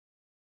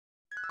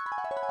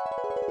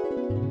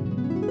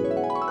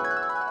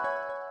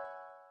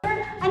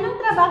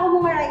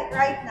trabaho mo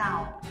right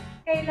now,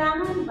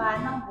 kailangan ba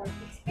ng work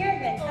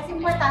experience? Kasi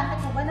importante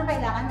po ba na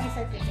kailangan may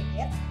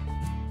certificate?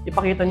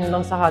 Ipakita nyo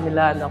lang sa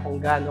kanila na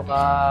kung gaano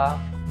ka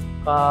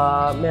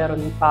meron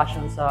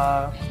passion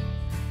sa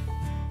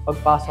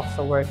pagpasok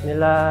sa work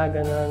nila,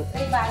 ganun.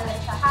 May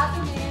balance sa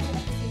happiness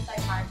at the same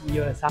time hard.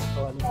 Yun,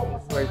 sakto.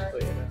 Word ko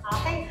yun.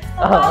 Okay.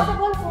 So,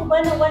 possible po ba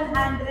na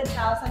 100,000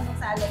 yung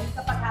salary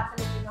kapag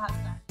Filipino half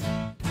na?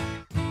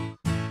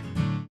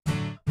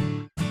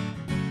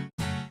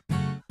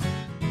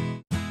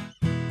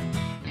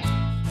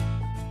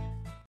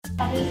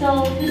 Okay,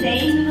 so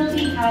today we will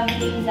be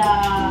having the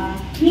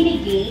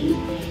mini game.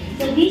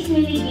 So this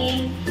mini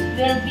game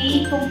will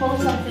be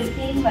composed of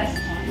 15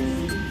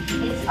 questions.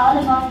 It's all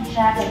about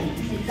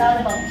Japanese. It's all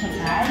about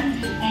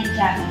Japan and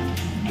Japanese.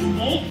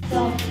 Okay?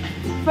 So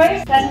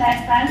first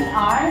contestants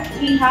are,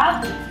 we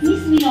have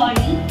Miss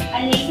Minori,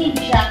 a native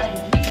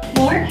Japanese.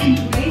 Born and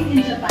raised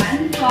in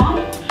Japan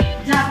from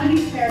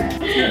Japanese parents.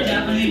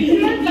 Japanese.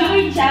 You're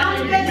Japanese.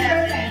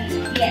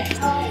 Yes.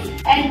 Okay.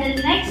 And the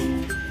next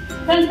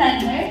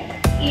contender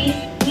is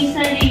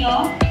Mr.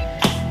 Rio.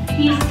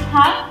 He's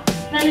half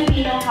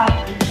Filipino, half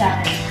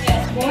Japanese.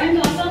 Yes, born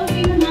to a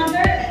Filipino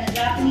mother and a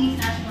Japanese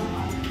national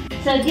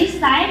father. So this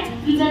time,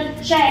 we will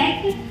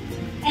check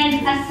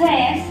and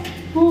assess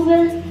who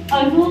is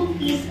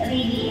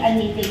really a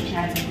native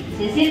Japanese.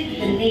 Is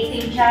it the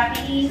native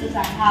Japanese or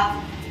a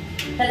half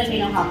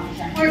Filipino, half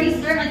Japanese? Or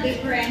is there a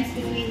difference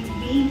between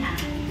being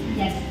half?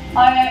 Yes.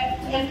 Or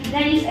if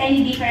there is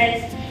any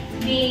difference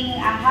being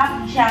a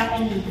half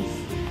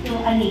Japanese to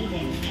a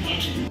native.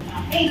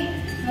 Okay,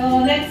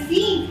 so let's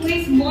see who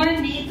is more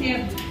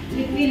native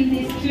between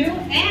these two.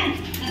 And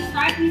let's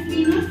start with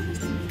Venus.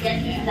 Yes,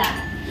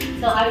 exactly.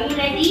 So are you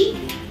ready?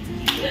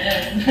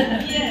 Yes.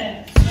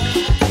 Yes.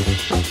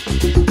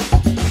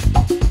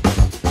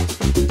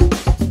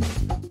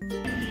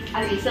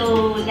 Okay, so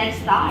let's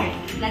start.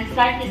 Let's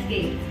start this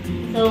game.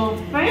 So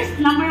first,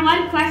 number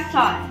 1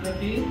 question.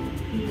 Okay.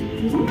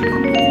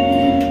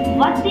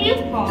 What do you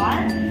call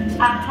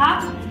a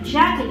half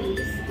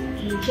Japanese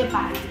in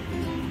Japan?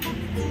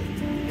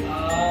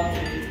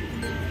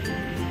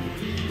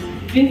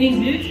 In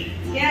English?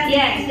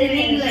 Yes, in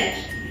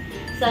English.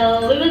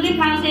 So we will be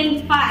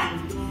counting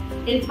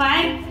 5. In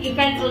 5, you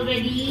can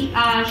already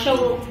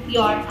show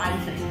your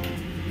answer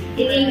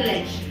in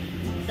English.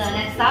 So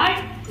let's start.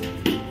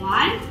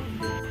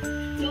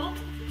 1, 2,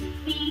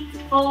 3,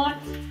 4.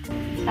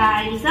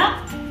 Time's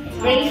up.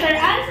 Raise your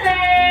answer.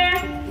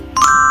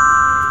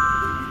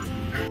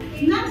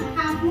 Not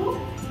hafu.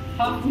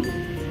 Half?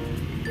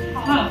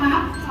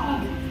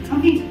 Half.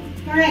 Okay,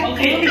 correct.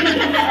 Okay.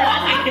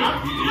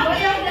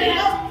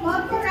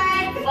 Both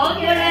correct. Both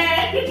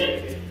correct.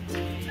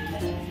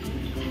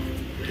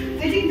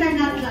 I think they're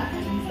not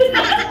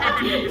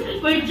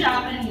Japanese. We're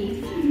Japanese.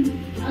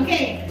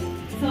 Okay,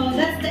 so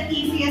that's the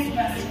easiest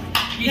question.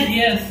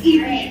 Easiest.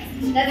 Easiest.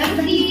 Let's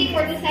proceed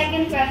for the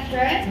second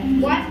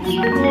question. What do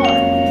you call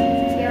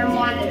your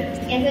mother?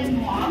 Is it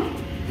mom,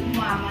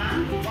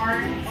 mama,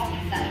 or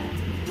officer?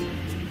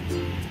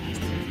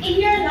 In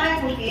your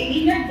life, okay?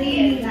 In your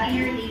daily life.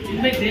 In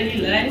my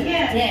daily life?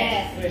 Yes.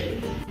 Yes.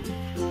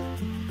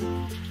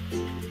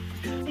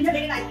 In your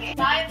daily life, okay?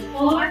 5,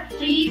 4,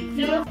 3,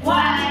 2,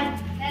 1.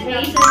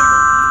 Raise Okay,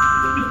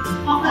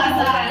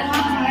 Alright.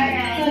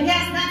 so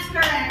yes, that's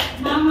correct.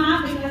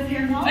 Mama, because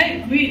you're mom.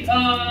 Hey, wait,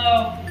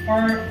 for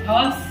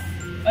us,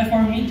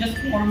 for me, just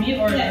for me,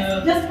 or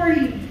Yes, just for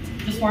you.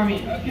 just for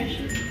me? Okay,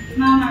 sure.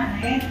 Mama,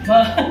 right?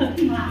 But,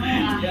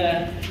 Mama.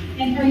 yeah.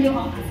 And for you,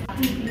 Uncle.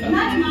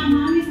 Not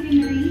Mama, Miss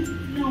Mary.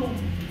 No.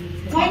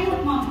 Why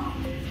not Mama?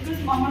 Because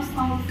mama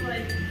sounds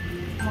like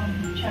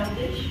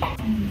childish.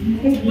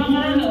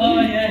 Oh,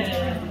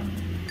 yeah.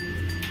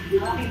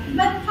 Okay.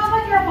 But how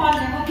about your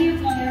father? What do you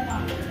call your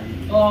father?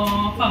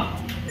 Pop.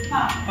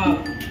 Pa.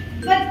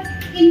 But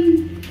in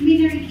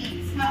Minary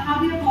case, how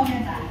do you call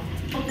your dad?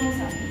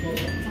 Otosan.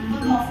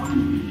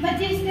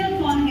 But you still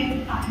call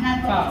him Pa,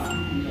 not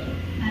Otosan.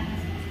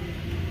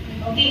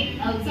 Okay,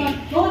 so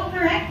both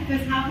correct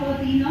because half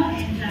Filipino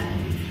and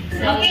Japanese.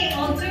 Okay,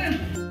 all two.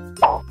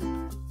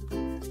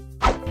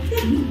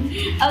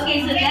 Okay,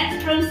 so let's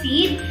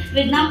proceed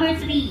with number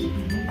 3.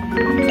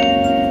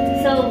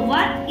 So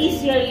what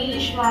is your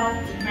usual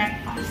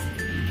breakfast?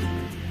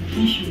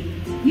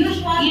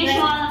 Usual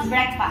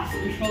breakfast.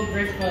 Usual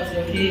breakfast,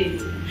 okay.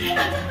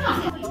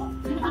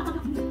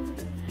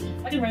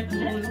 I can write the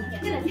whole.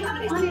 You have to be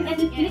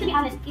honest. You need to be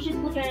honest. You should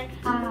put your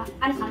honest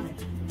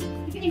answer.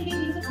 You can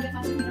include music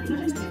on your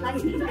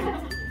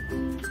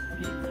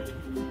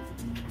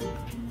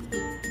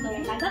So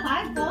time's up.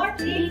 5, 4,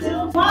 3, 2,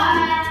 1. 1.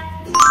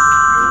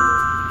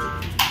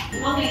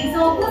 Okay, so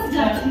who's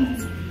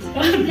Japanese?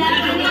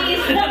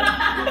 Japanese.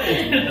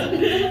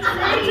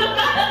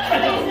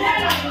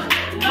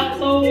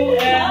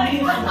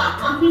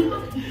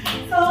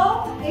 So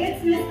it's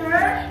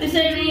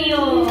Mr.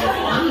 Rio.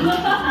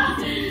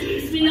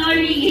 It's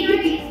Minori.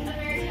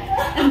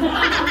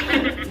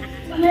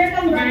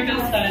 American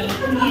style.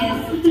 Yes.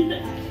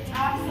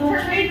 Her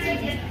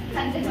favorite is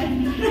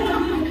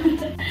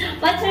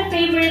What's your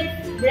favorite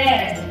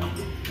Bread.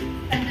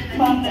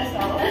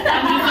 Pandesal.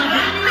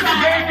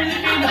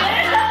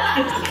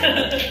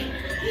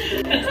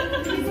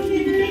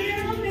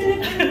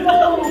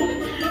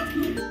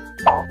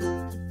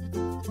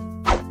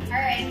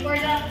 Alright, for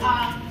the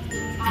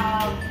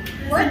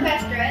fourth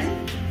question,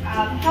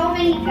 how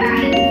many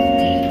times do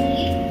you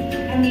eat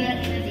a meal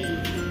in a day?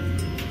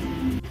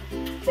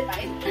 Is it 5?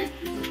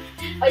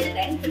 Or is it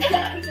 10?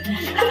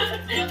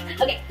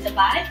 Okay, so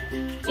 5.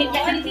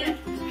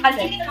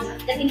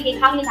 Just indicate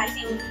how many times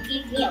you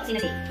eat meals in a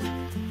day.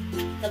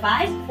 So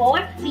 5,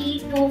 4, 3,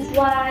 2, 1.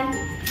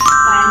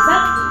 Time's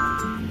up.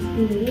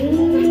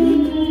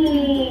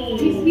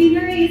 Miss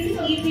Winner is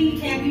eating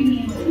every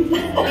meal. 3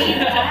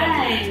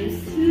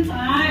 times. 2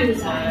 times.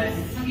 2 times.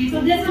 Okay, so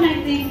this one I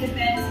think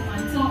depends on.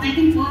 So I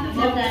think both of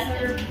them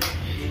are.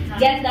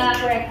 Get the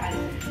correct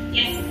answer.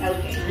 Yes.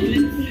 Okay.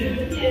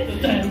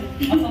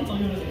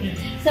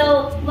 So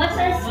what's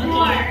our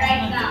score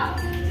right now?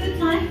 2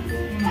 times?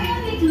 Why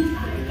only 2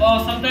 times? Oh,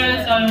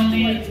 sometimes I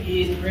only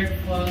eat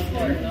breakfast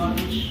or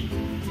lunch,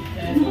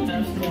 and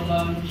sometimes no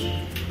lunch.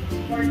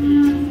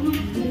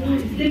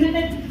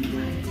 Limited.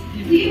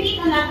 Do you eat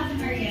a lot of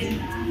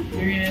merienda?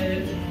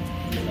 Period.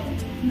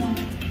 No.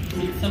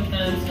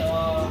 Sometimes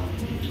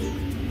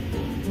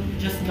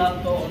just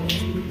natto only.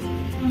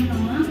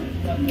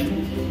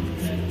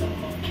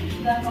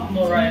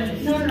 No rice.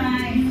 No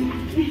rice.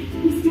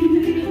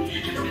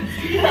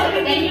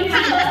 Then you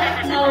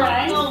have no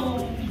rice?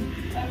 No,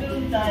 I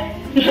will die.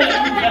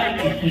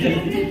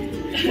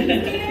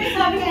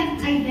 Sabi yan,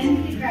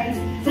 identity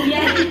crisis.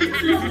 Yes,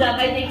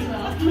 I think so.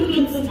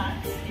 Eat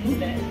snacks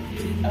instead.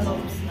 A lot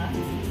of snacks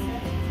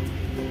instead.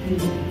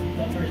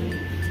 Not really.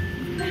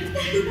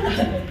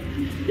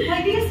 Why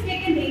do you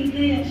speak in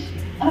English?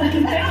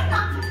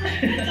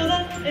 So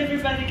that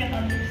everybody can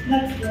understand.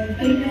 That's good.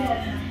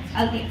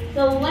 Okay,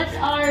 so what's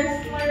our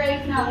score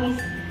right now, Miss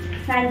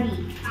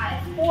Sandy?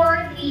 It's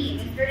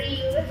 4-3. Mr.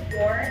 Ryu is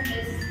 4.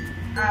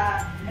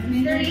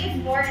 Mr. Ryu is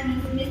 4 and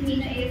Miss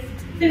Mina is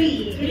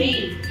 3.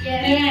 3.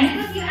 Yes. Yes.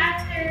 Because you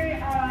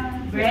answer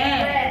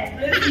Bread.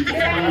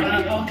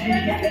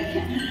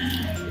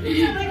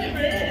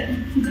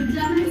 The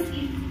Germans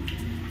eat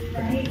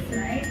rice,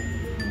 right?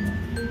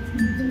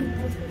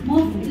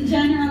 Most the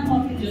general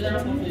population.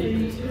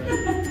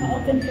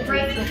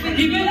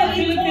 Even the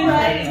Philippines.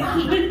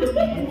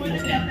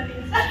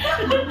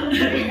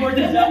 For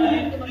the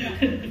Japanese.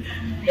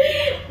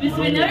 Miss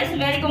Winner is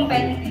very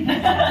competitive.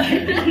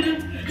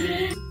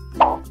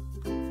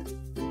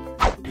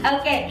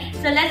 Okay,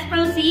 so let's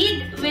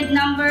proceed with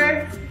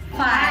number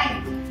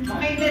 5.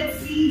 Okay, let's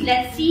see.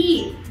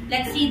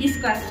 Let's see this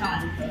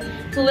question.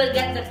 Who will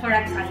get the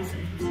correct answer?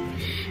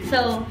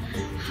 So,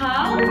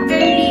 how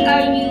early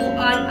are you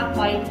on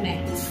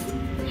appointments?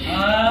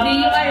 Do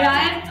you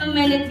arrive a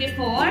minute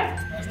before,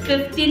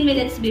 15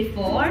 minutes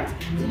before,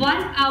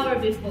 1 hour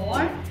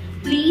before?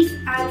 Please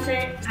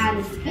answer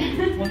honestly.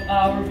 1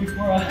 hour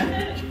before.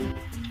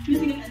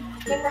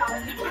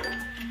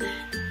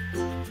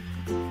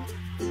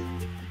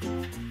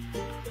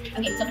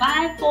 Okay, so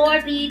 5,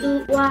 4, 3,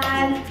 2,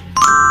 1.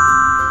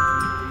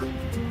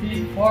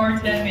 Before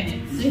 10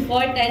 minutes.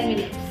 Before 10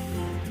 minutes.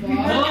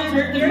 Wow.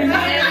 30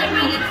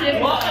 minutes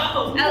before.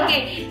 Wow.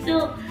 Okay,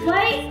 so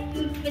why,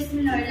 Miss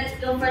Minor, let's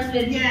go first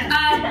with, Yes.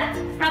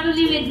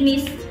 probably with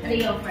Miss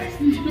Rio first.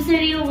 Mr.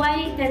 Rio,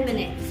 why 10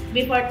 minutes?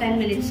 Before 10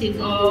 minutes you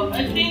go.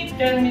 I think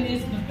 10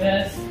 minutes is the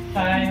best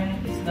time.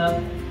 It's not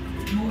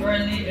too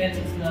early and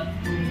it's not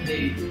too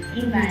late.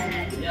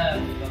 Imbalance. Yeah,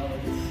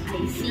 balance.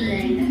 I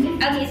see.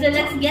 Okay, so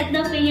let's get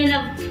the opinion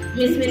of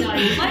Miss Minor.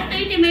 Why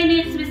 30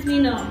 minutes, Miss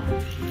Minor?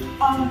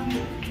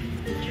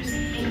 Just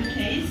in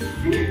case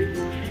if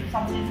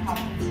something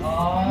happens.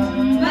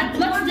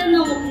 What's the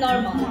normal?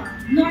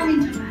 Norm in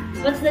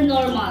Japan. What's the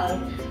normal?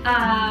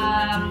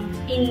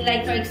 In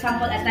like for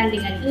example,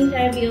 attending an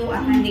interview,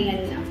 attending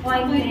an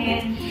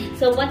appointment.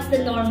 So what's the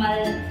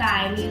normal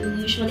time you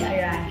usually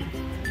arrive?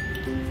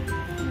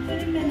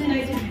 30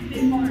 minutes.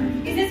 More.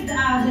 It is the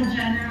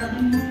general,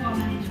 the most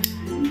common in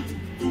Japan.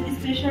 And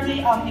especially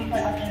if I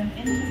attend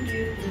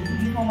interview,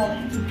 informal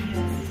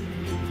interviews.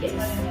 Yes.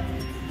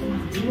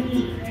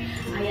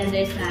 I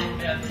understand.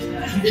 Yeah.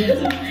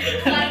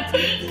 But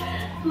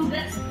who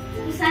got?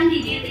 Sandy,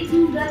 do you think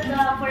you got the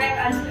correct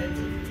answer?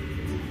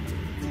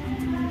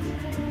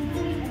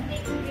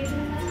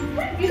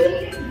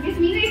 Miss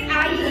Mina is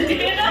eyeing.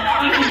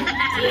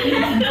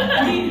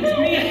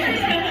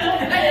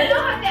 I don't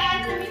know how to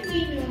answer Miss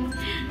Mina.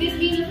 Miss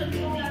Mina should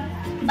know that.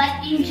 But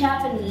in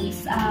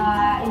Japanese,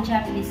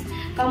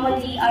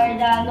 commonly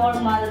the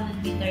normal would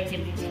be 30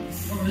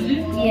 minutes. Oh,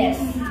 really? Yes,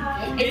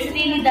 it's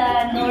really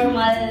the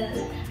normal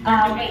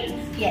rate.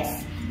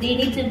 Yes, they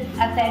need to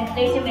attend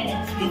 30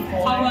 minutes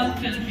before. How about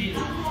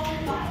Filipino?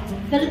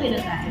 Filipino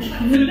time.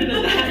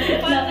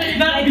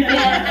 Not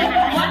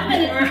 1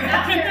 minute.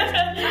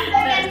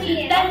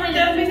 10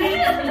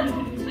 minutes.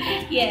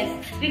 Yes,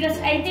 because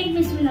I think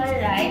Miss Minor,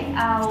 right?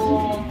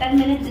 10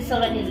 minutes is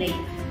already late.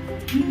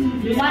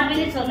 1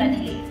 minute is already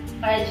late.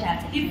 Or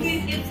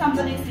Japanese. If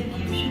somebody said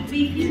you should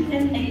be here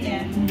 10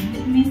 a.m.,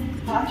 it means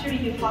actually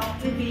you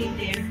have to be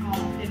there 10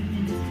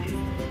 minutes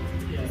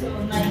before. So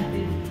 9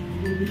 will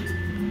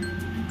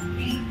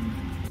be.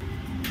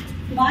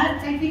 But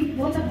I think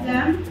both of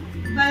them,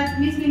 but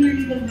Miss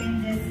Minery will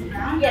win this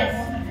round. Yes.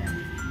 Both of them.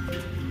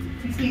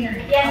 Miss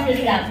Minery. Yes,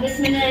 Okay. yes, Miss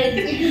Minna is.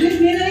 Miss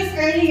Minery is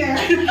earlier.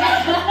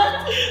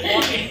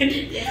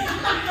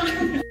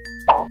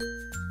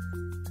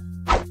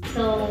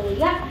 So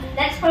yeah,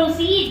 let's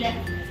proceed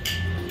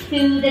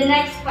to the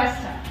next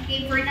question.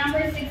 Okay, for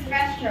number 6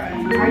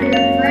 question, are your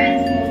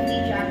friends mostly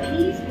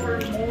Japanese or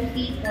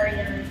mostly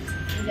foreigners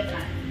in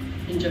Japan?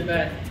 In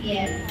Japan.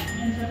 Yes.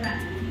 In Japan.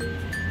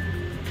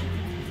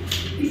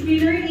 Miss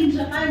Minery in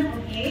Japan,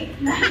 okay?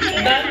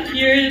 Not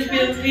here in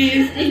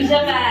Philippines. In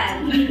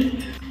Japan.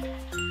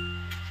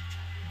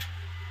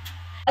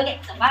 Okay,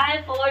 so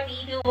 5, 4,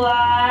 3, 2,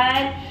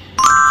 1.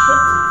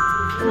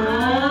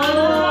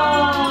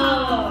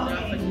 Oh.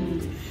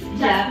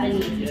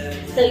 Japanese. Yes.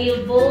 So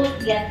you both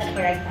get the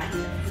correct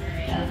answer.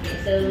 Okay,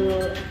 so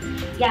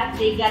yeah,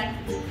 they got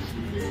this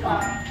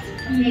score.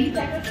 Okay,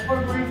 check the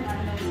scoreboard.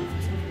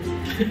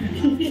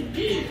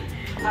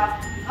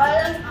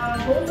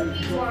 Both of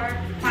you are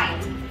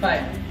 5.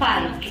 5.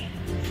 5. Okay.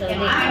 So they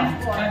I'm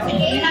go. 4.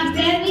 Okay, Yeah,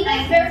 then we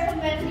like very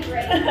competitive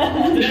right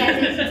now. Yes,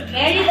 it's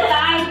very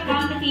tight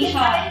competition.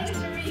 Trying to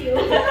review.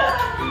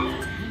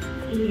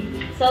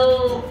 So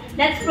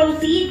let's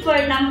proceed for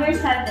number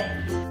 7.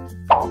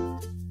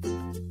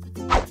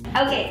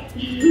 Okay.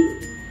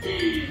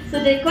 So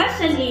the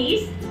question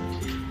is,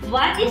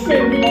 what is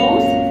your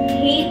most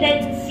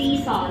hated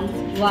season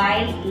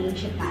while in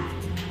Japan?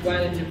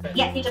 While in Japan.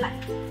 Yes, in Japan.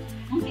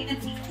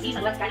 Hated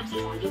season. What kind of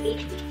season you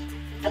hate?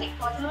 Okay.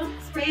 Autumn,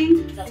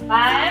 spring, So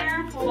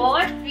 5,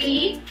 4,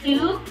 3,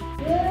 2.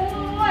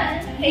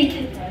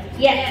 Hated.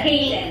 Yes,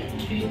 hated.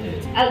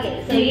 Hated.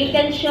 Okay, so you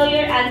can show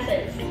your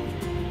answers.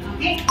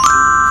 okay?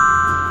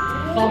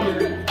 Summer.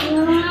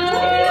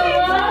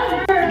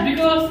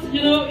 Because,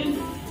 you know, it's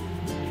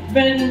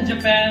when in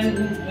Japan,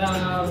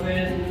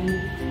 when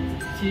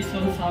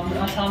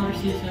summer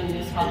season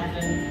is hotter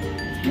than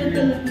The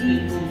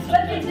Philippines.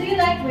 But do you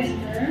like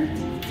winter?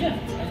 Yeah,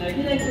 I like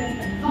You it. like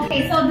winter?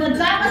 Okay, so the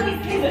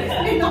Japanese season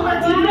is number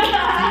 1.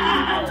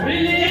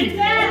 Really?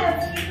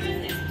 Yes!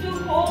 It's too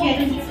cold.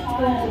 Yes, it's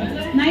cold.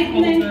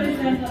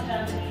 99% of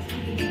Japanese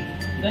people.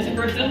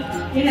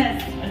 90%? Yes.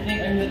 I think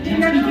I'm not.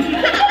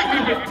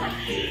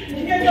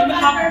 You're the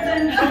bad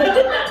person.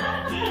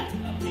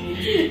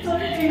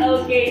 Okay.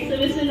 Okay, so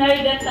Miss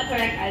Minari got the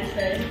correct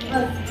answer.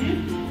 Okay.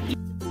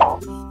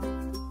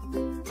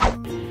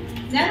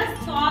 Let us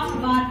talk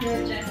about your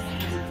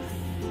gestures.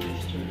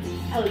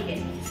 Okay.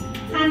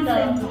 Hands So,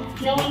 up.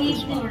 no need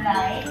to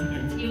write.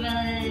 You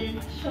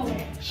will Show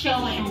it.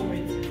 show it. Show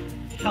it.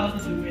 How to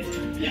do it.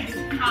 Yes,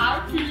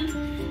 how to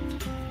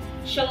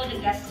show the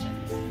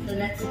gestures. So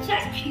let's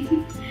check.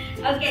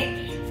 Okay,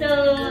 so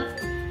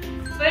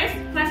first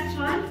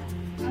question.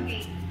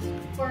 Okay,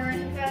 for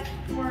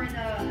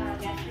the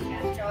gesture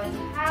question,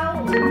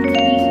 how do you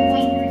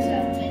point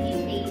yourself when you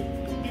say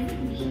this is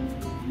me?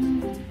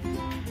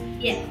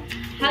 Yes.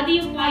 How do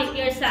you point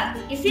yourself?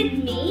 Is it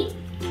me?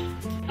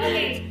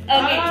 Okay.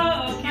 Okay.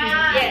 Oh, okay.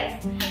 Yes.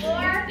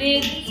 4, Do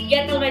you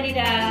get already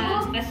the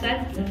question?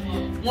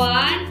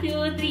 1,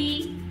 2,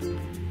 3.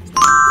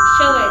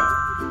 Show it.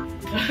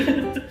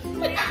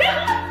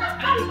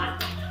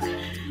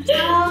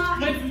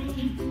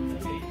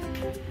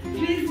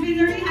 Miss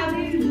Minery, how do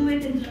you do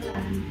it in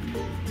Japan?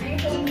 are you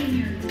showing me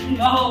your?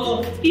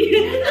 Oh.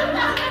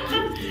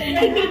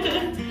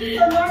 So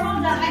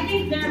normal that I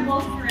think they're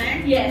both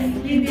correct. Yes.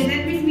 They did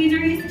it. Miss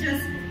Minery is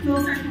just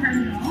closer to her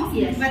nose.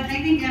 Yes. But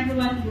I think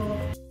everyone will.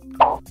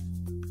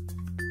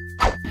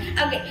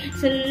 Okay,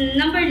 so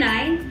number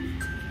 9.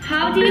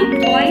 How do you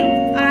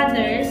point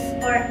others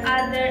or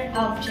other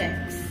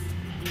objects?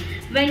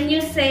 When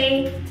you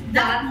say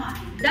that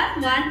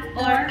one,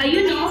 or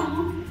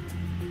ayuno,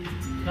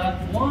 That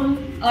one.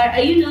 or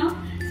ayuno,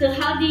 so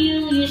how do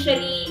you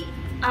usually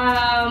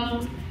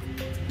point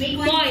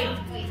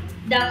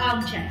the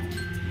object?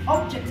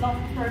 Object, not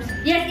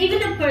person. Yes,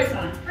 even a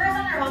person.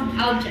 Person or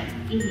object?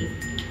 Object.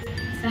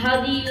 So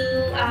how do you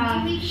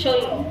show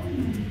you?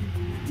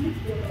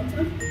 Turo.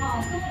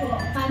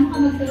 Paano ka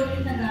magturo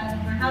in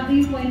Tagalog? Or how do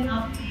you point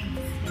out things?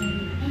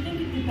 I think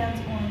it depends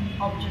on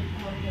object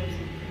or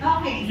person.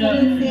 Okay, so Yeah.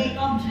 let's say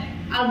object.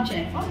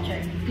 Object.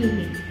 Object.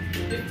 Big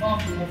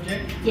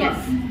object. Yes.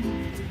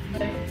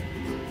 Like.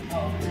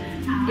 Oh.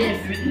 Yes.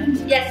 Do it now.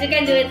 Yes, you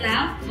can do it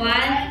now.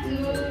 1.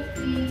 2,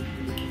 3.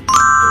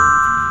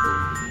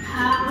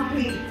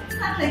 Okay. It's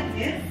not like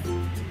this.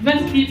 When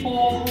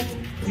people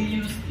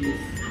reuse this.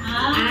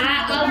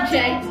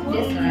 Object.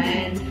 This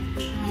one.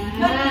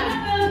 But in the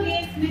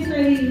Philippines, Mr.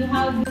 You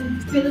have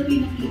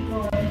Filipino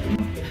people.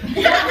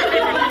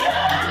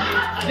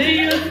 They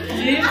use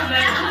this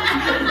like.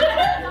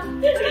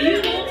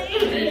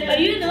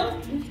 Ayuno.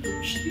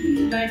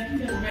 Like.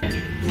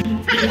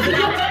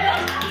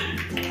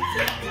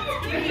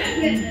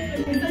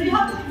 So you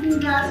have to do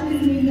that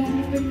with me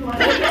before.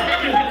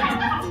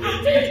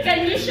 Can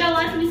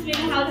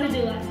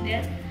watch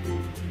this?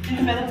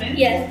 In the Philippines?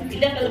 Yes, in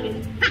the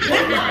Philippines.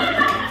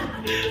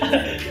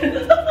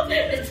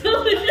 It's so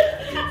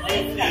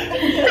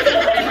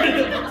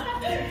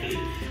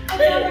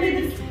Okay,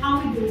 this is how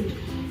we do it.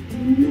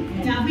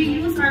 Yeah, we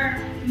use our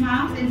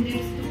mouth and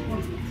lips to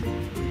point.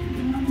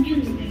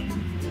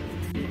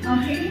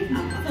 Okay,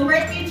 so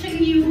we're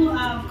teaching you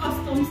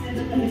customs in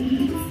the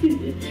Philippines.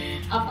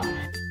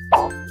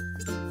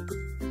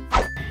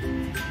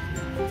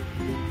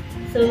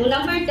 So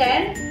number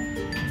 10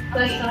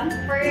 question.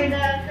 For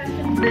the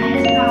question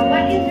is,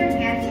 what is your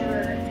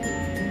answer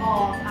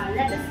of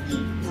let us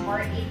eat or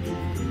eat?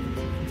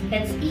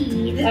 Let's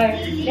eat or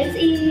let's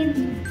eat.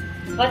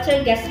 What's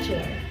your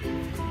gesture?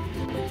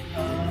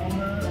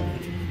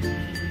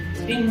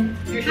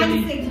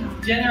 Usually,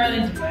 general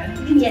in Japan.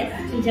 Yes,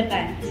 in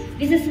Japan.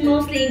 This is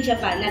mostly in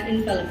Japan, not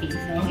in Philippines.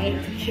 Okay.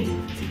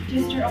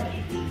 Gesture of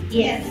eating.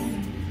 Yes.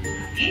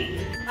 Okay,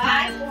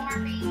 5, 4,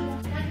 3, 2,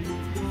 1.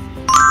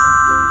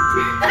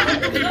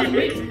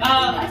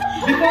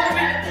 Before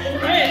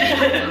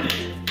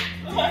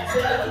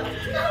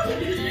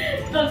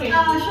Okay.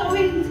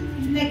 showing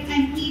like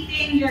I'm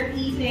eating, you're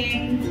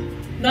eating.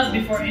 not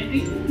before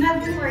eating.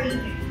 Not before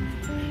eating.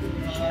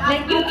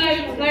 Like you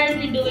are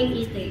currently doing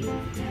eating.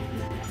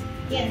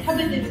 Yes. How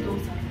did it go,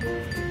 sir?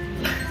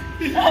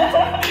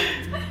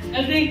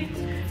 I think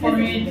for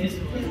me this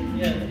one,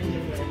 yeah, in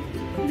Japan.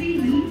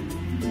 Really?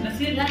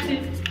 That's it. That's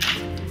it.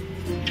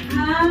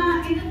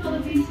 In the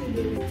Philippines we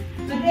do.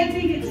 But I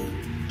think it's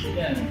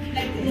Yeah.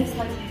 like this.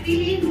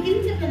 In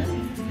the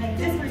Philippines, it's like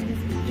this or this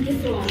one? This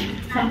one.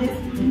 This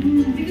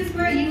because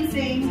we're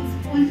using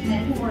spoons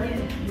and fork.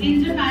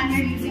 In Japan,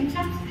 you're using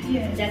chopsticks.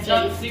 Yes. That's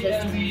why Chopstick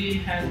it's and we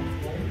had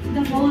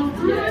The bowl.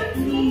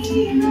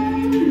 In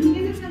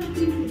the Philippines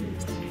we do.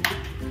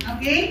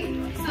 Okay?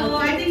 So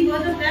I think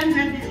both of them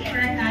had the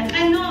correct answer.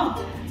 I know!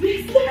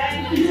 Mister,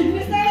 you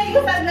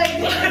said like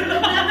this.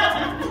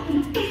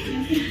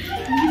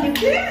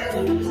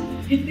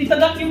 It's a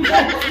document.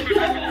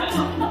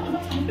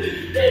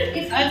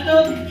 I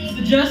thought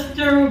the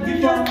gesture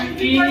before we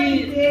Before you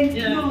eat. did,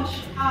 Yeah. no,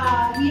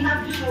 we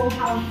have to show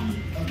how we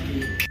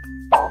eat.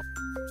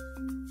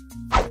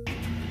 Okay.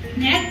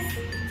 Next.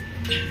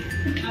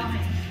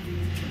 Okay.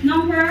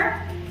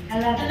 Number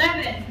 11.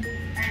 11.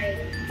 Alright.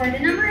 For the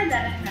number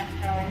 11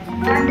 question,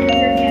 what is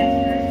your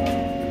answer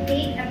of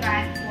take a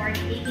bath or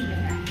taking a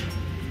bath?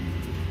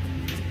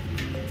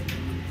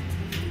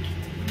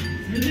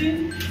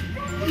 Really?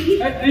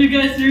 Are you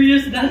guys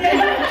serious? That's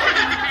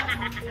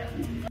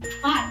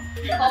 5,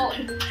 4,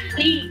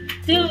 3,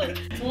 2,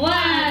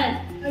 1.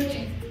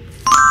 Okay.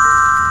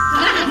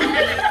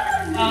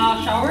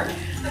 shower?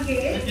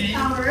 Okay. Okay.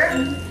 Shower.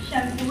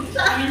 Shampoo.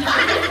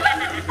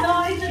 No,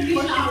 it should be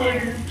shower.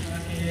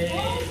 Okay.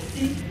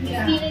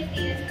 Yeah.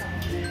 Filipino.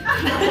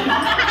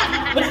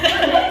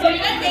 You're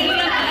not taking a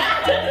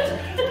bath?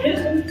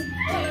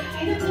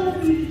 In the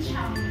Philippines, it's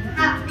shower.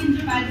 In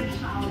Japan, it's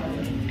shower.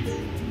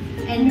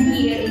 And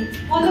here it's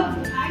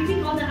I think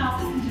all the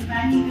houses in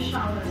Japan need a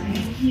shower,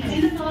 right? Yeah. In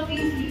the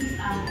Philippines, we use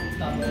towel.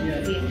 Tama,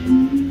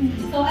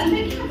 yeah. So I'm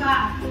taking a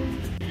bath.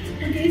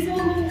 Okay, so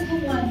who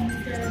won?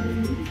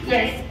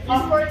 yes.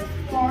 Of course,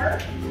 for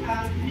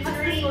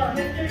Mr.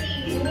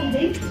 Lee is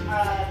leading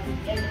at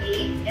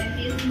 8, and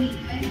his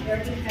movement, you're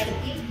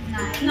competitive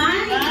 9.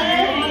 Nice.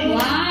 1.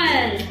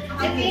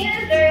 I think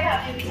you're very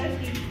happy because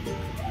you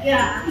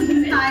Yeah,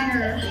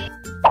 higher.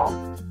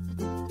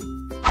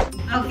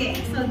 Okay,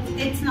 so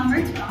it's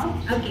number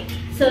 12. Okay,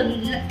 so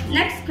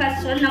next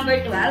question,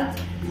 number 12.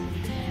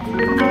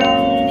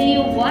 Do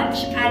you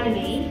watch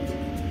anime?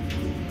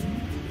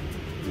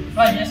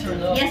 Oh, yes or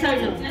no? Yes or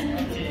no?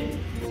 Okay.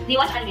 Do you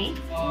watch anime?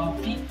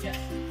 Me? Yes.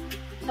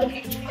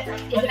 Okay.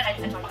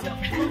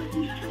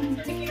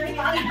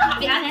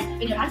 Be honest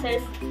with your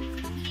answers.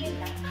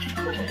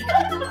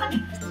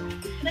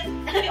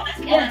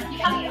 Yeah,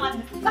 you have to be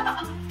honest.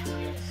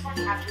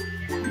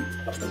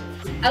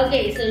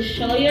 Okay, so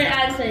show your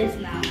answers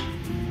now.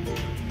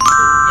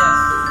 Yes.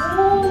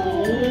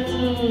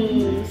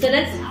 So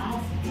let's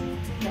ask.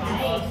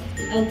 Right.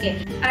 Okay.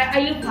 Are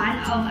you fan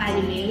of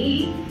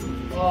anime?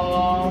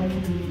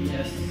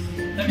 Yes.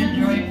 I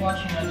enjoy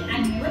watching anime.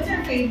 Anime, what's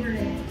your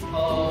favorite?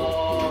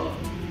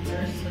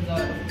 There's a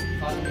lot of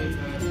anime,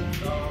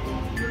 but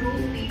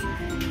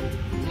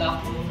Black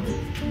Clover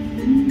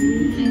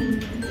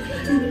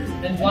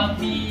and One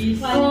Piece.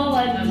 Oh,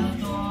 One Piece.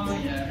 Naruto,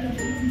 yeah.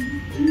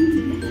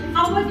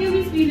 How about you,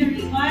 Miss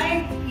Minery? Why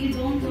you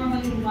don't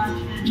normally watch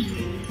anime?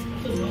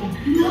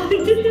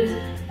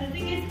 I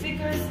think it's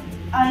because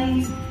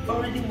I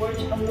already watched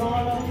a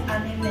lot of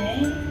anime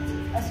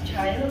as a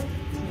child.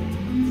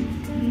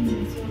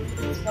 So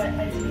that's why I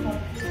don't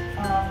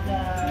have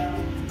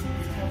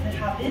the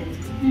habit.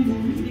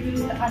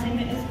 Because the anime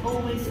is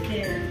always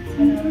there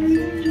when I was a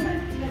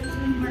child.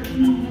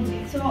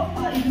 So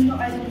even though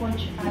I don't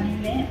watch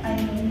anime, I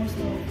know most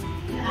of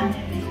the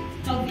anime.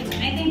 Okay,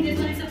 I think this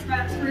one is a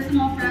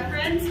personal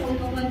preference, so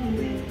no one will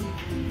win.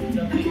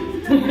 Okay.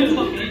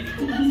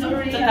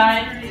 Sorry. It's a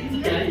tie.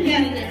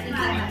 Yes, it's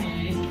fine.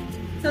 Okay.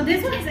 So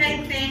this one is, I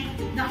think,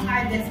 the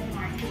hardest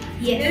part.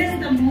 Yes. It is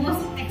the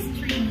most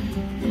extreme.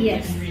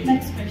 Yes.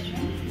 Next question.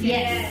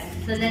 Yes.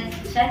 So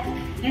let's check.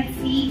 Let's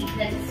see.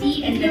 Let's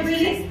see and If you let's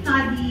really check.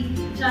 study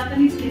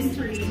Japanese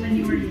history when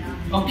you were young.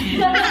 Okay,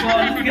 let's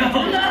go.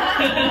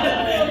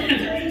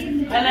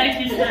 I like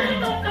history.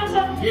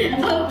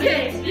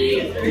 Okay.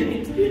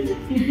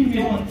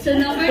 So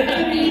number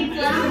 3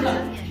 question.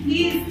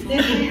 Please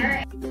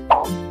listen.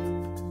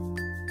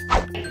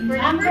 For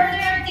number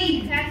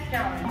 13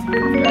 question,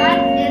 what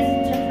is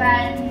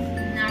Japan's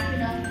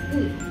national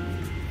food?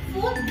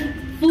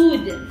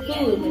 Food.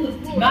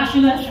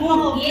 National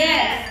food.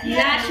 Yes,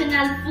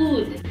 national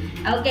food.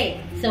 Okay,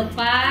 so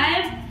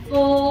 5,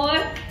 4,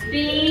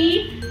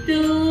 3,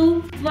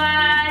 2, 1.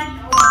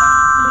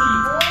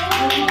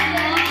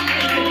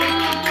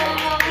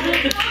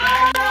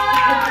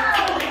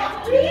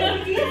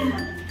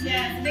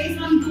 Yes, based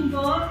on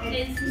Google,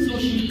 it's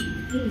sushi.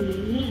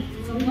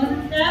 So both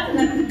of them.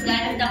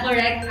 That's the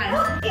correct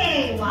answer.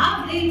 Okay,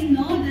 wow, they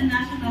know the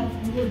national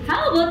food.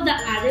 How about the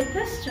other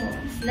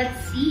questions? Let's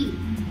see.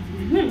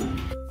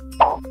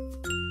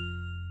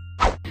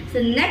 So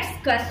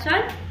next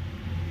question.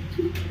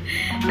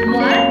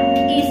 What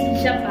is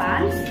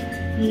Japan's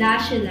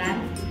national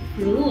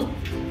fruit?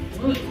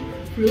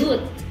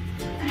 Fruit.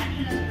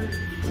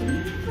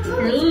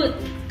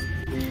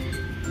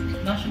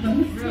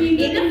 National fruit.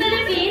 In the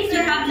Philippines, we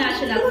have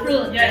national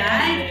fruit,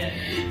 right?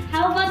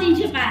 How about in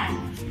Japan?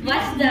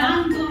 What's the...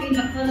 Mango in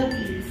the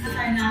Philippines as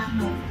our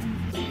national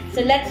food.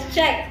 So let's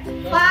check.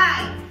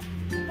 5.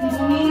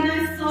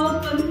 We're so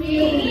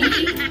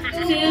confused.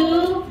 3,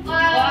 2,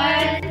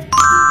 1.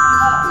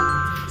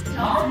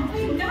 Oh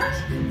my gosh!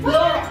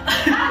 What?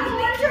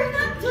 You're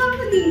not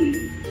Japanese.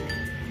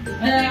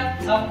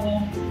 Apple.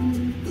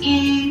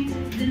 And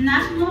the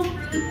national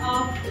fruit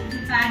of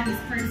Japan is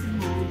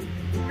persimmon.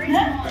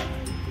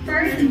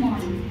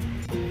 Persimmon.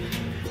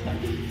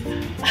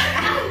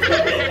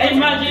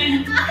 Imagine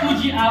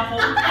Fuji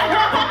apple.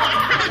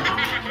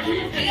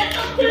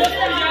 Because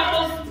Fuji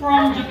apples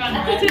from Japan,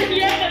 right?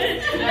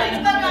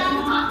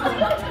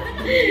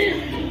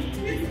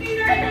 It's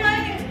neither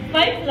right.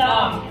 My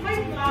plum. My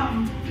plum.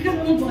 Because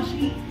of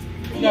Boshi.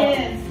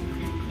 Yes.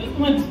 I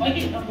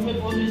think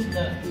apple is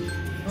the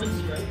fruits,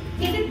 right?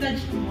 Is it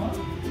vegetable?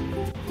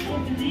 Oh,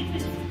 the name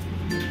is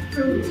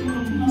fruit.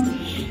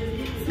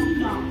 It's so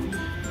plum.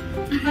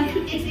 But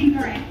it's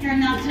incorrect. You're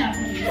not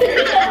Japanese.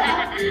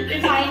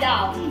 Find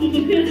out. -2.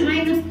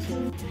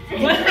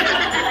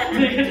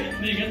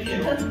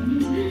 Negative.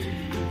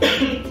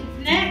 Okay,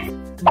 next.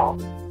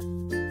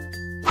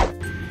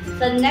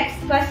 So next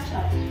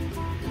question.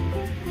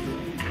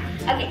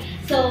 Okay,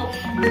 so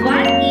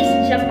what is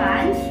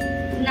Japan's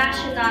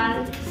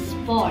national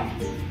sport?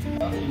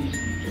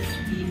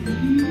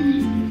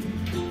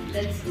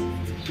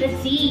 Let's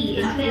see.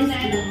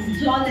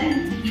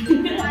 Jolen.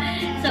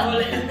 So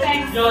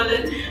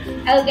Jolen.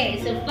 okay,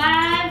 so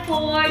 5,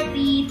 4,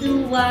 3,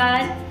 2,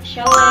 1.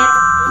 Show it.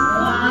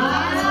 Wow.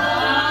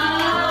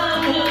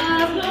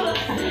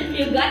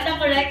 You got the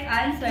correct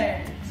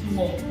answer.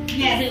 Sumo.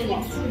 Yes.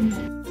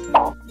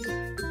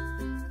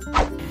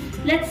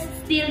 Let's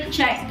still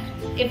check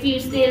if you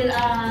still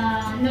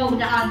know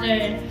the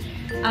other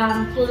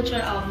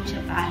culture of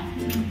Japan.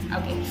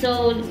 Okay,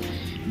 so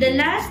the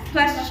last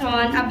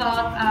question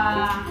about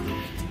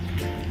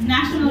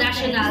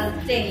national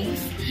things.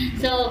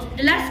 So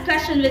the last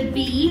question would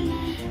be,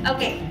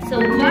 okay, so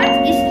what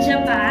is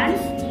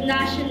Japan's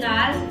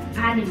national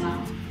animal?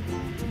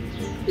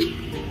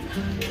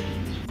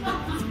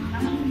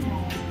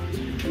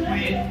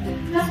 Wait.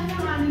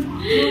 National animal.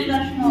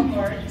 National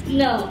bird.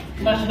 No.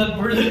 National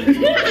bird.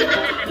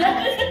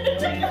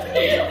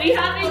 We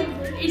have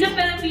in the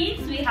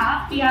Philippines, we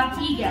have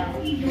eagle.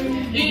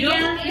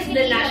 Eagle is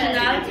the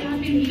national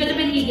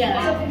Philippine eagle.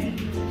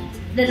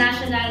 The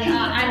national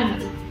animal.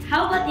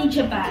 How about in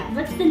Japan?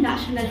 What's the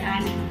national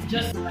animal?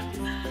 Just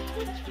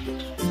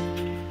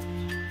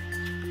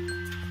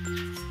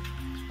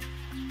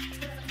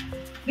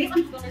Based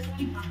on Google, there's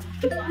only one.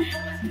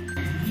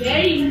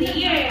 Very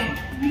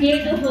near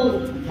to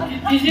home.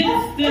 is it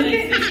still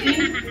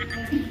existing?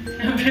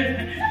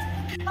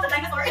 Oh,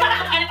 dinosaur.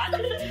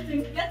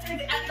 Let's check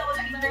the animal.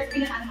 There's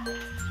been an animal.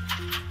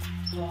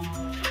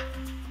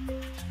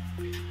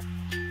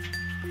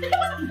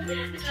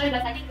 Sorry,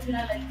 but I think it's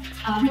not like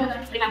remember.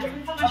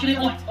 Actually,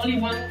 only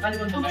one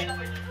animal to find.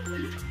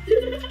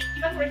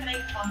 Even for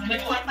tonight,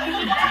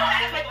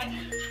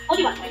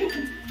 Only one.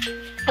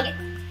 Okay.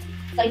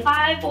 So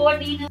 5, 4,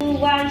 3, 2,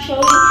 1.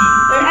 Show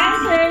your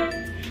answer.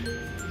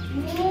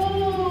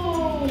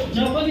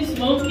 Japanese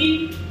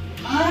monkey.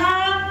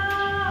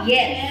 Ah.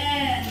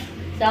 Yes.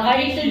 So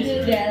according to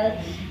Google,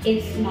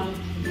 it's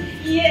monkey.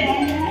 Yeah.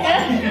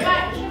 And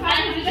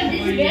because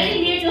it's very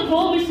near to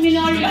home, it's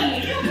minority.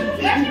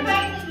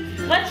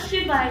 What's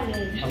Shiba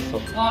mean?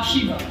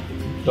 Shiba.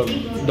 Dog.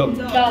 Dog.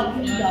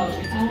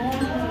 Ah.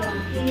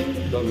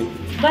 Dog.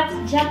 But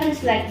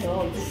Japanese like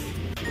dogs.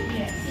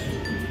 Yes.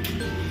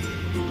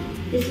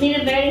 It's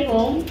near very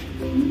home,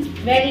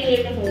 very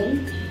near to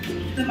home.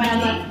 The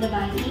monkey. The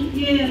monkey.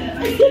 Yeah.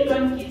 I see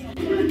monkey.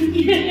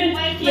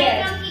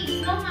 Yes. Monkey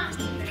is no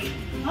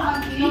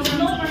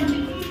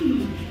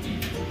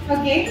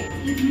Okay.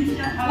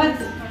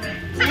 What's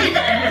correct?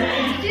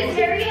 She's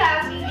very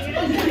happy.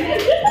 What's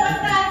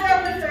the answer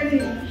of the third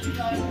name?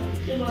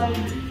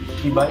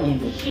 Shiba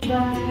Inu.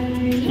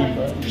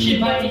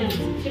 Shiba.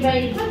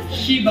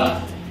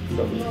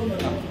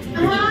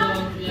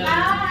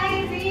 I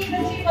see the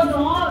Shiba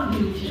dog.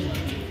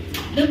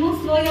 The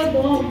most loyal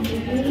dog.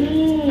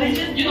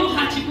 You know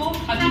Hachiko?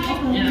 Hachiko?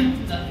 Yeah.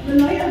 The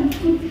loyal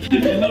dog.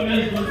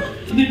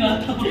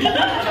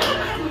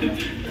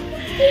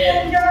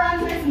 And your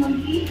answer is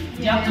monkey?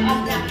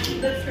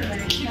 Japanese. That's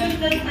correct. Because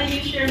that's how you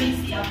usually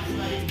see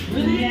outside.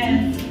 Really?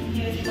 Yes.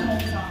 Yes, the whole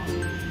song.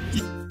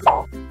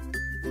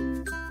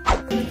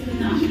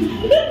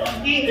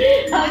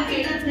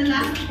 Okay, that's the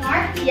last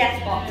part.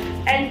 Yes po.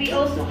 And we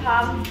also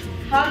have,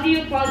 how do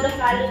you call the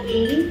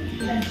Halloween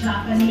The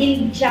Japanese.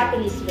 in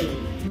Japanese way?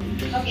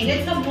 Okay,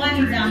 let's have one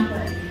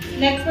example.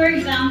 Like for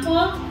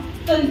example,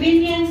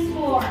 convenience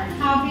store.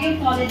 How do you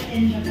call it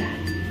in Japan?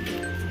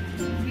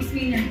 Miss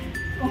Wiener.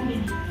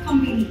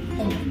 Combini.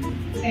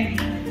 Very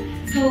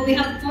good. So we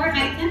have 4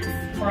 items.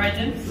 4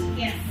 items?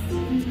 Yes.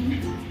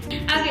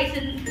 Okay, so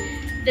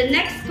the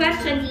next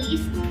question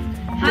is,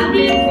 how do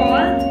you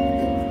call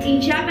in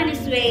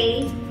Japanese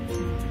way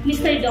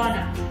Mr.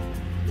 Donna?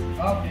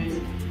 Okay.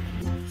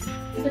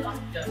 Mr.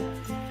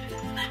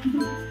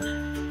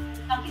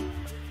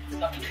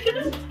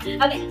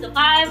 Yeah. Okay, so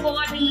 5,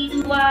 4, 3,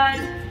 2,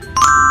 1.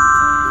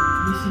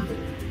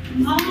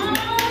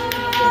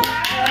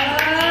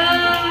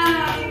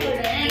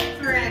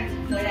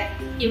 Correct.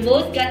 You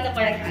both got the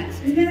correct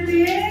answer.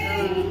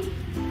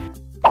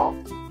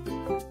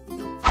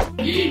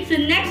 So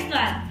next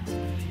one.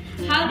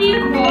 How do you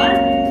call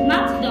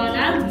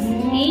McDonald's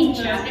in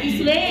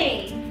Japanese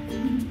way?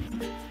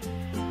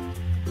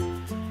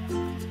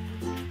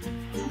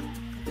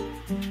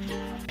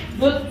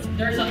 But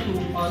there's a two.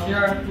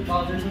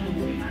 There's a 2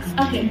 ways.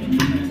 Okay.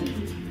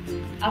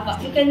 Apa,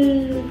 you can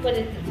put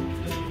it.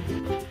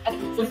 Okay,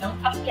 so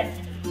yes.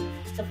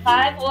 So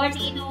 5, 4,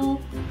 3, 2,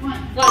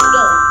 1, go.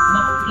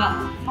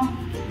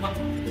 Mak.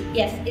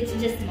 Yes, it's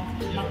just mak.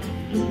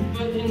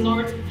 But in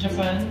North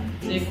Japan,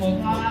 they call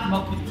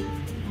makut.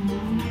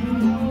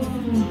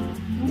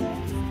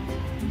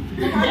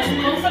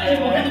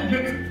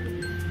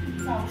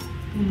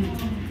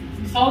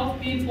 South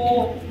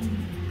people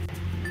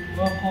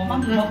will call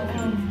makut.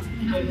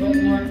 But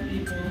North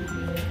people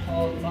will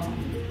call makut.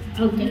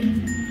 Okay.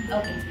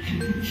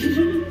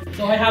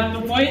 So I have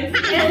 2 points?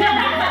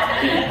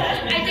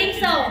 I think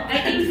so.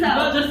 No,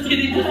 just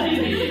kidding.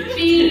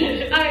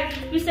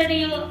 Mr.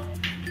 Rio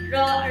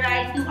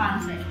write 2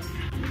 answers.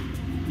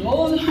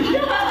 No. So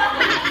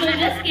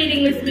just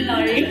kidding, Miss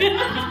Minori.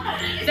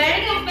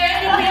 Very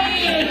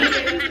competitive.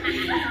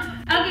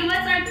 Okay,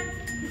 what's our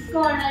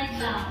score right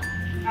now?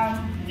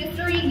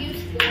 Mr. Ryu's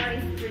score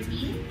is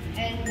 13,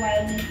 and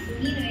while Miss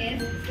Nino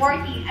is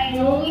 14. I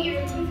know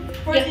you're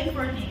 14.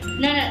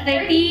 No,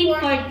 13,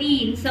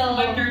 14. So,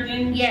 By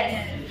 13?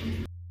 yes.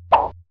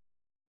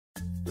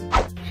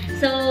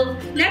 So,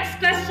 next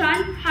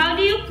question. How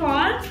do you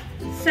call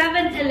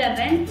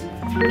 7-Eleven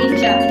in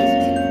Japanese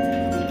way?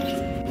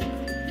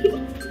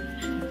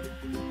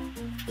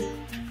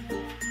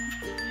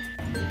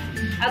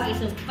 Okay,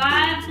 so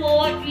 5,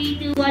 4, 3,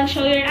 2, 1.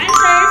 Show your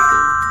answers.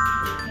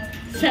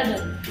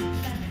 7.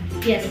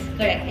 Yes,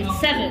 correct. It's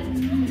 7.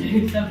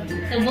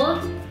 So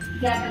both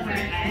got the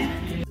correct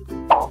answer.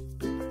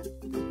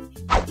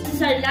 This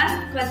is our last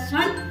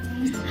question.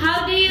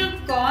 How do you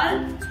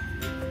call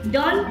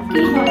Don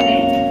Quixote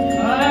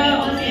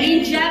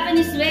in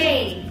Japanese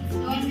way?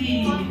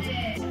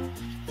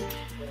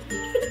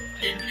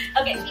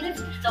 Okay,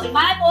 so 5,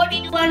 4,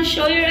 3, 2, 1.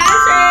 Show your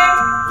answer.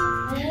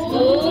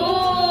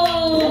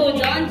 Oh,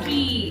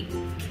 donkey.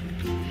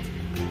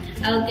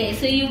 Okay,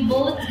 so you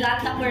both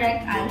got the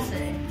correct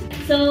answer.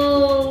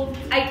 So,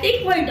 I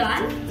think we're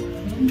done.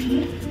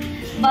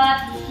 But,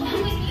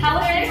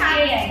 how's your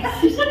experience?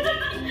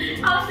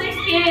 How's the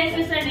experience,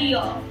 Mr.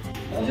 Rio?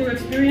 How's your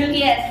experience?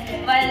 Yes,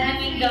 while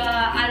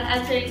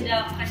answering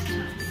the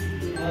questions.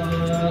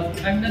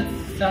 I'm not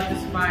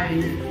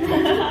satisfied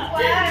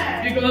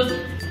Why? because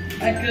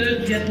I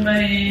couldn't get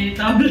my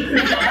tablet.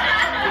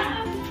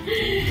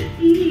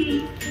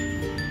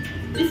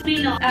 Miss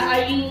Pino,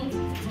 are you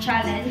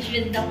challenged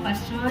with the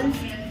questions?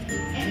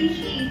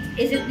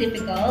 Is it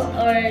difficult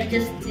or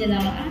just,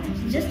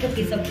 just a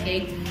piece of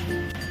cake?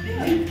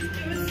 Yeah, it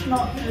was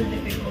not too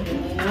difficult.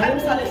 I'm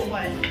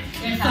satisfied.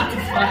 I'm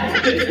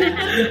satisfied.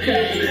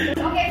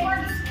 Okay, for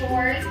the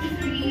scores,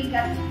 Mr. Lee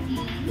got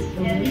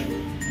 15 and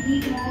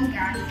Nino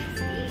got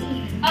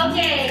 16.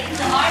 Okay,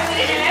 so our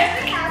winner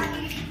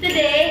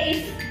today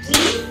is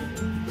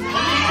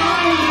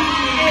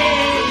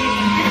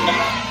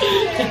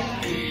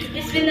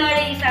Miss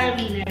Minori is our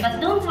winner. But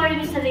don't worry,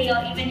 Mr. Rio,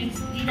 even if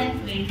we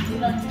didn't win, we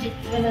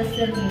will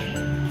still win.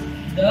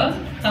 The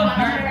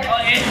tablet. Oh,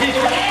 yeah.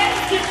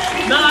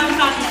 No, I'm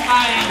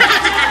satisfied.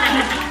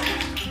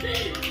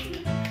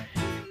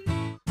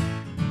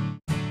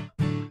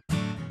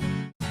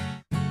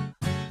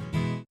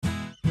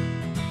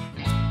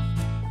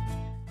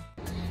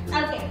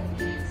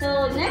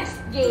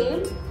 next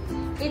game,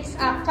 it's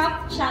a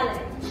cup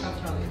challenge. Cup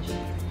challenge.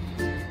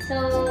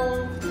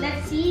 So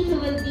let's see who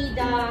will be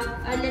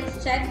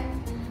let's check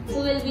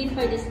who will win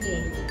for this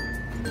game.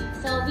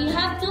 So we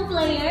have 2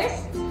 players.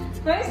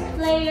 First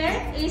player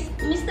is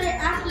Mr.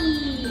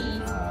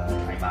 Aki.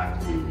 I'm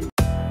Aki.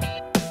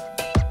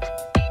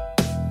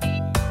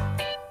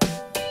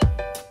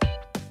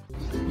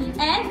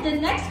 And the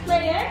next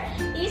player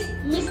is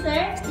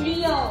Mr.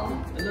 Rio.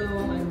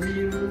 Hello, I'm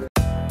Ryu.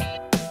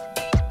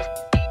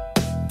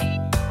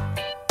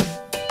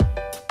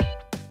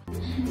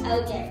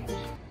 Okay.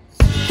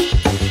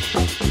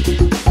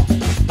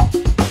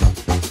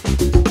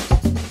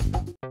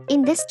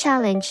 In this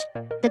challenge,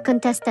 the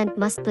contestant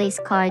must place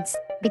cards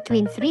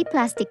between 3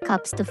 plastic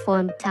cups to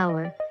form a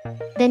tower.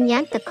 Then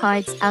yank the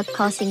cards out,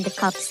 causing the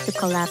cups to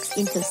collapse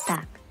into a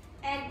stack.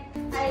 And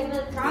I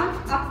will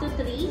count up to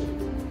 3.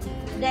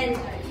 Then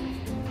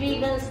we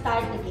will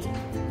start the game.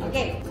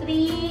 Okay.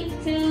 3,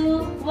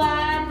 2,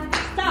 1,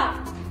 stop.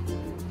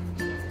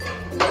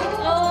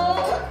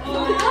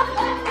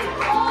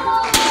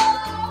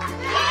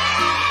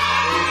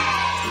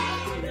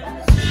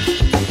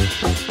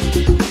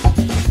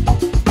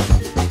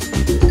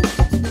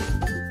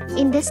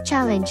 In this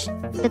challenge,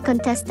 the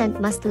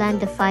contestant must land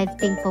the 5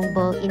 ping pong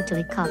ball into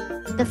a cup.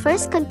 The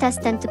first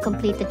contestant to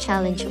complete the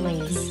challenge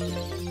wins.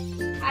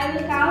 I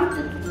will count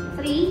to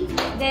 3,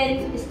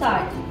 then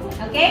start.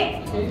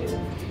 Okay?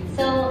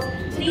 So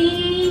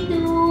 3,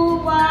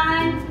 2,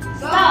 1,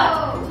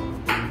 start.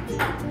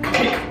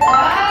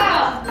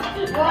 Wow!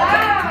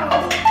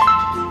 Wow!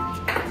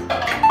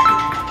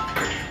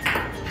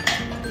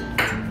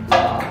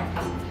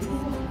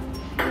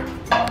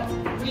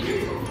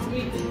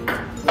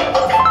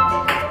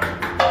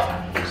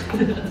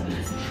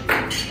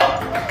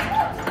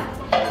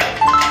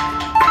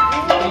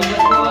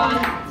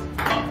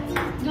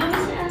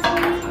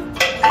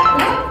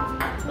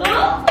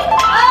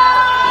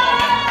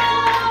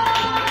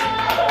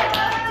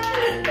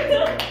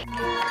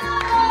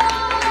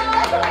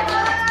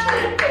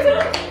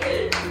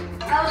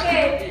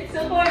 Okay, so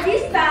for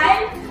this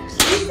time,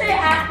 Mr.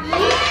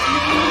 Aki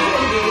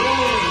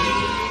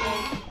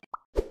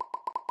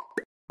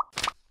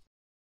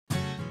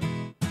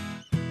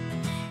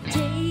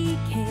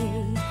JK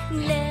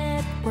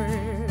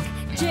Network,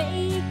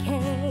 JK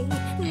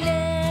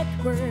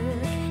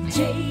Network,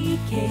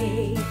 JK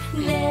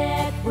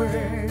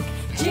Network,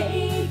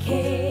 JK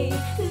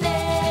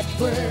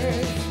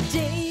Network,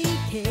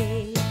 JK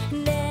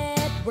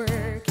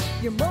Network,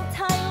 your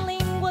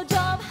multilingual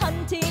job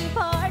hunting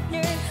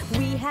partner.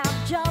 We have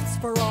jobs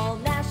for all.